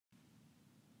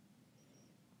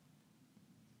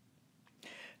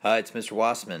Hi, it's Mr.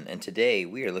 Wassman, and today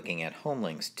we are looking at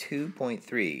Homelinks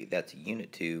 2.3. That's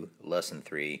Unit 2, Lesson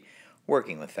 3,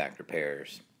 Working with Factor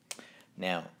Pairs.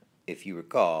 Now, if you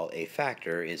recall, a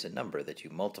factor is a number that you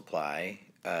multiply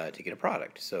to get a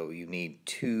product. So you need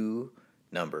two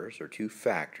numbers or two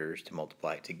factors to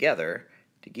multiply together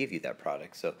to give you that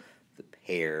product. So the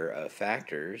pair of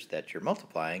factors that you're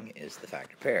multiplying is the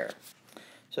factor pair.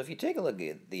 So if you take a look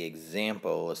at the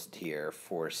example list here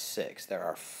for 6, there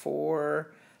are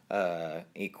four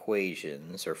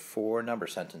equations or four number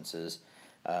sentences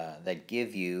that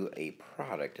give you a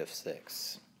product of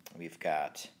 6. We've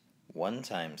got 1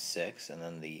 times 6 and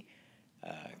then the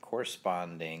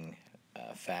corresponding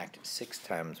fact 6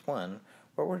 times 1,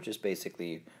 where we're just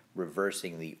basically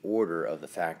reversing the order of the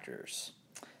factors.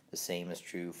 The same is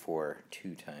true for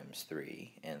 2 times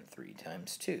 3 and 3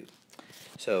 times 2.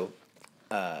 So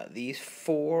these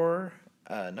four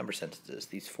number sentences,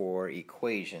 these four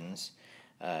equations,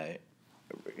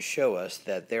 show us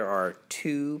that there are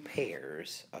two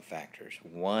pairs of factors,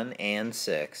 1 and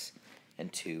 6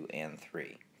 and 2 and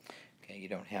 3. Okay, you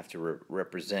don't have to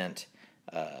represent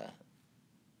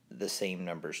the same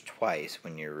numbers twice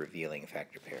when you're revealing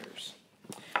factor pairs.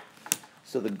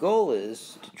 So the goal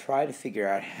is to try to figure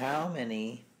out how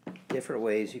many different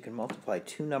ways you can multiply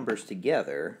two numbers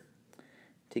together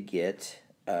to get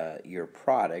your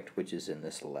product, which is in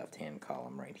this left-hand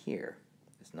column right here,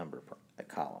 this number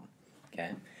column.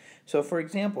 Okay, so for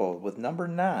example, with number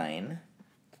 9,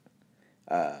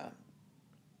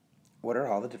 what are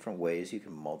all the different ways you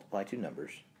can multiply two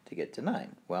numbers to get to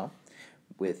 9? Well,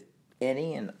 with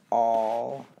any and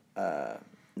all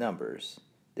numbers,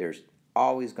 there's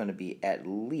always going to be at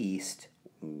least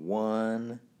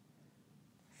one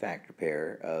factor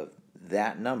pair of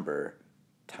that number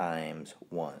times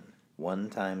 1. 1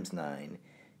 times 9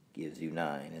 gives you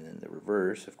 9, and then the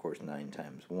reverse, of course, 9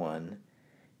 times 1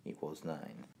 equals 9.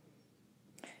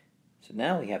 So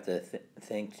now we have to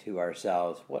think to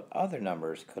ourselves, what other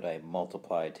numbers could I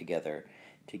multiply together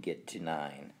to get to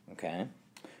 9? Okay?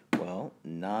 Well,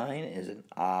 9 is an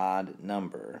odd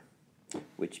number,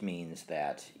 which means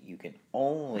that you can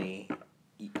only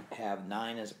have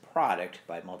 9 as a product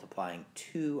by multiplying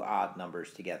two odd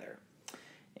numbers together.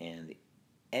 And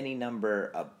any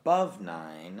number above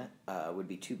 9 would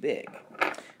be too big.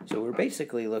 So we're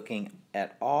basically looking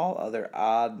at all other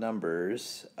odd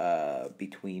numbers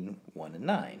between 1 and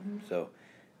 9. So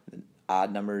the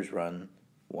odd numbers run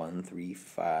 1, 3,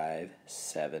 5,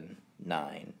 7,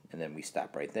 9, and then we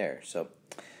stop right there. So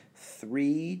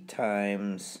 3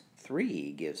 times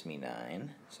 3 gives me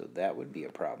 9, so that would be a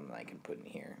problem that I can put in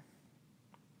here.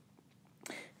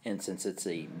 And since it's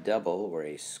a double or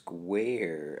a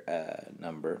square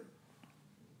number,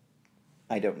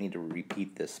 I don't need to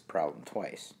repeat this problem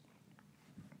twice.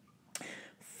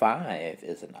 5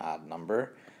 is an odd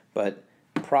number, but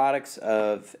products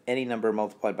of any number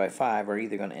multiplied by 5 are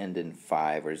either going to end in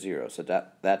 5 or 0, so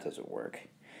that doesn't work.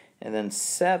 And then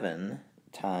 7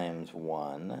 times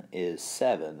 1 is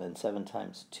 7, and 7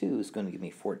 times 2 is going to give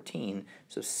me 14,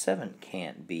 so 7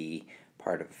 can't be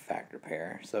part of a factor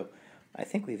pair. So I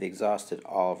think we've exhausted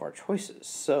all of our choices,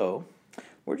 so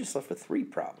we're just left with 3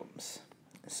 problems.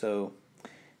 So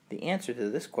the answer to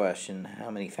this question, how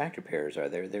many factor pairs are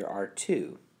there? There are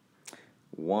 2.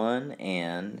 1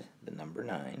 and the number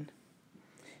 9,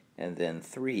 and then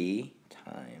 3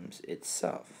 times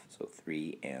itself, so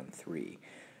 3 and 3.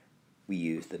 We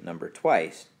use the number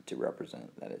twice to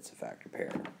represent that it's a factor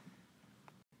pair.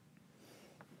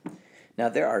 Now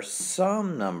there are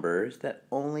some numbers that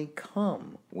only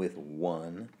come with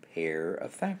one pair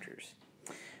of factors.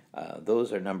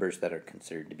 Those are numbers that are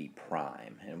considered to be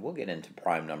prime, and we'll get into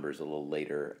prime numbers a little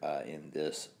later in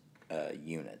this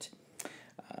unit.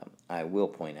 I will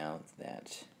point out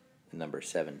that the number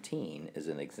 17 is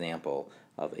an example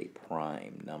of a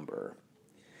prime number.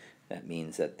 That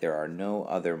means that there are no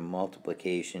other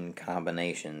multiplication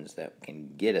combinations that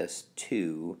can get us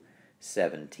to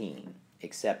 17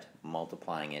 except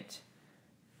multiplying it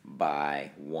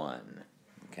by 1.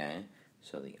 Okay?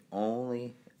 So the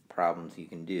only problems you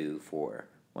can do for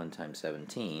 1 times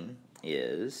 17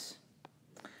 is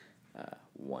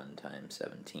 1 times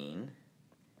 17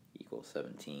 equals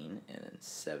 17, and then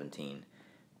 17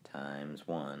 times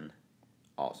 1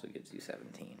 also gives you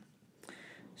 17.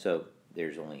 So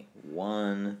there's only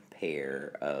one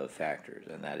pair of factors,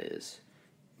 and that is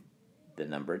the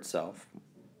number itself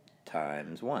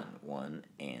times 1. 1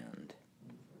 and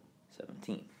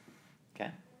 17.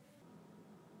 Okay?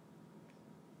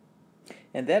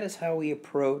 And that is how we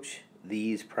approach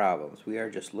these problems. We are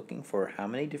just looking for how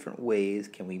many different ways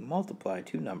can we multiply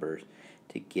two numbers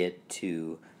to get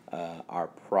to our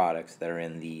products that are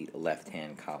in the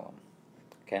left-hand column.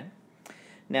 Okay?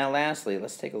 Now lastly,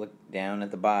 let's take a look down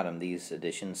at the bottom. These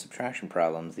addition subtraction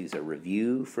problems, these are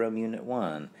review from Unit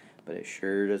 1, but it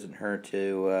sure doesn't hurt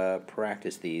to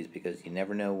practice these because you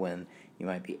never know when you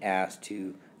might be asked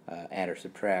to add or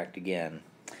subtract again.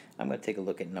 I'm going to take a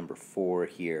look at number 4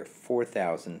 here,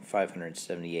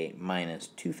 4,578 minus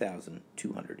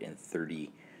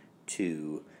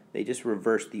 2,232. They just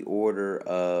reverse the order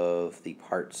of the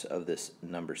parts of this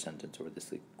number sentence or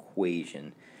this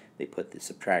equation. They put the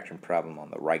subtraction problem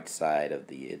on the right side of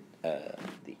the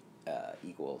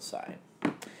equal sign.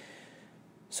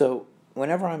 So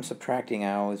whenever I'm subtracting,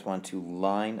 I always want to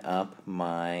line up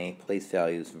my place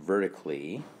values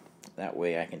vertically. That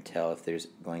way I can tell if there's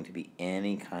going to be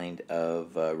any kind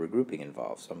of regrouping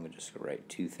involved. So I'm just going to write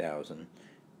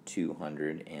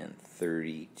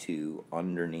 2,232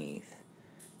 underneath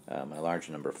my large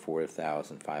number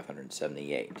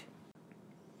 4,578.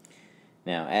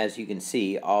 Now, as you can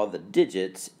see, all the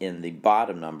digits in the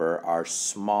bottom number are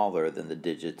smaller than the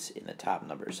digits in the top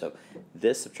number. So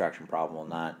this subtraction problem will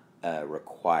not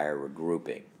require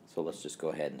regrouping. So let's just go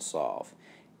ahead and solve.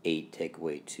 8 take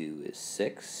away 2 is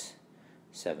 6.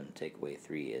 7 take away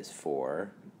 3 is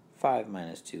 4. 5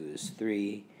 minus 2 is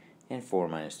 3. And 4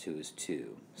 minus 2 is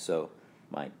 2. So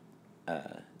my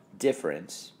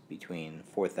difference between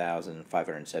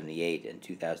 4,578 and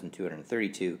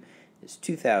 2,232 is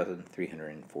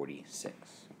 2,346.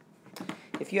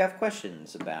 If you have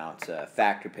questions about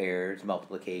factor pairs,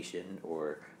 multiplication,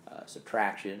 or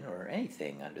subtraction, or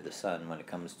anything under the sun when it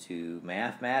comes to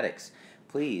mathematics,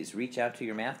 please reach out to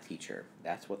your math teacher.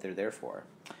 That's what they're there for.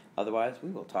 Otherwise,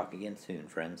 we will talk again soon,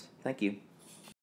 friends. Thank you.